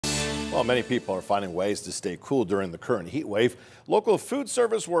Well, many people are finding ways to stay cool during the current heat wave. Local food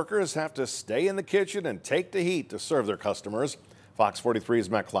service workers have to stay in the kitchen and take the heat to serve their customers. Fox 43's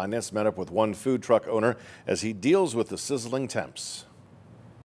Matt Kleinitz met up with one food truck owner as he deals with the sizzling temps.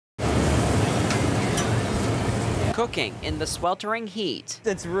 Cooking in the sweltering heat.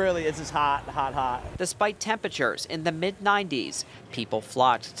 It's just hot. Despite temperatures in the mid-90s, people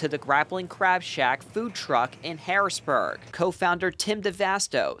flocked to the Grappling Crab Shack food truck in Harrisburg. Co-founder Tim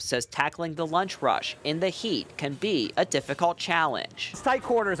Divasto says tackling the lunch rush in the heat can be a difficult challenge. It's tight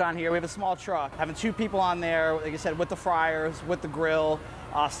quarters on here. We have a small truck. Having two people on there, like I said, with the fryers, with the grill,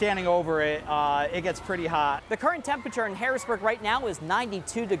 standing over it, it gets pretty hot. The current temperature in Harrisburg right now is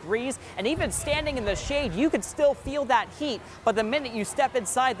 92 degrees, and even standing in the shade, you can still feel that heat. But the minute you step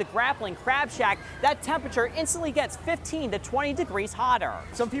inside the Grappling Crab Shack, that temperature instantly gets 15 to 20 degrees hotter.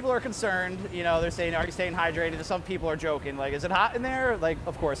 Some people are concerned, you know, they're saying, are you staying hydrated? Some people are joking, like, is it hot in there? Like,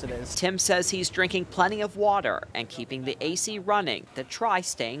 of course it is. Tim says he's drinking plenty of water and keeping the AC running to try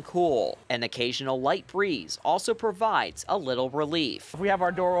staying cool. An occasional light breeze also provides a little relief. If we have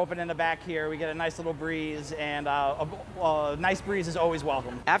our door open in the back here, we get a nice little breeze, and a nice breeze is always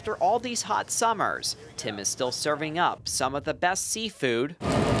welcome. After all these hot summers, Tim is still serving up some of the best seafood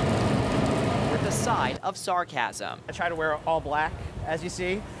with a side of sarcasm. I try to wear all black, as you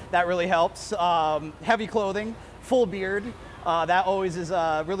see. That really helps. Heavy clothing, full beard, that always is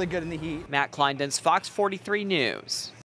really good in the heat. Matt Kleinitz, Fox 43 News.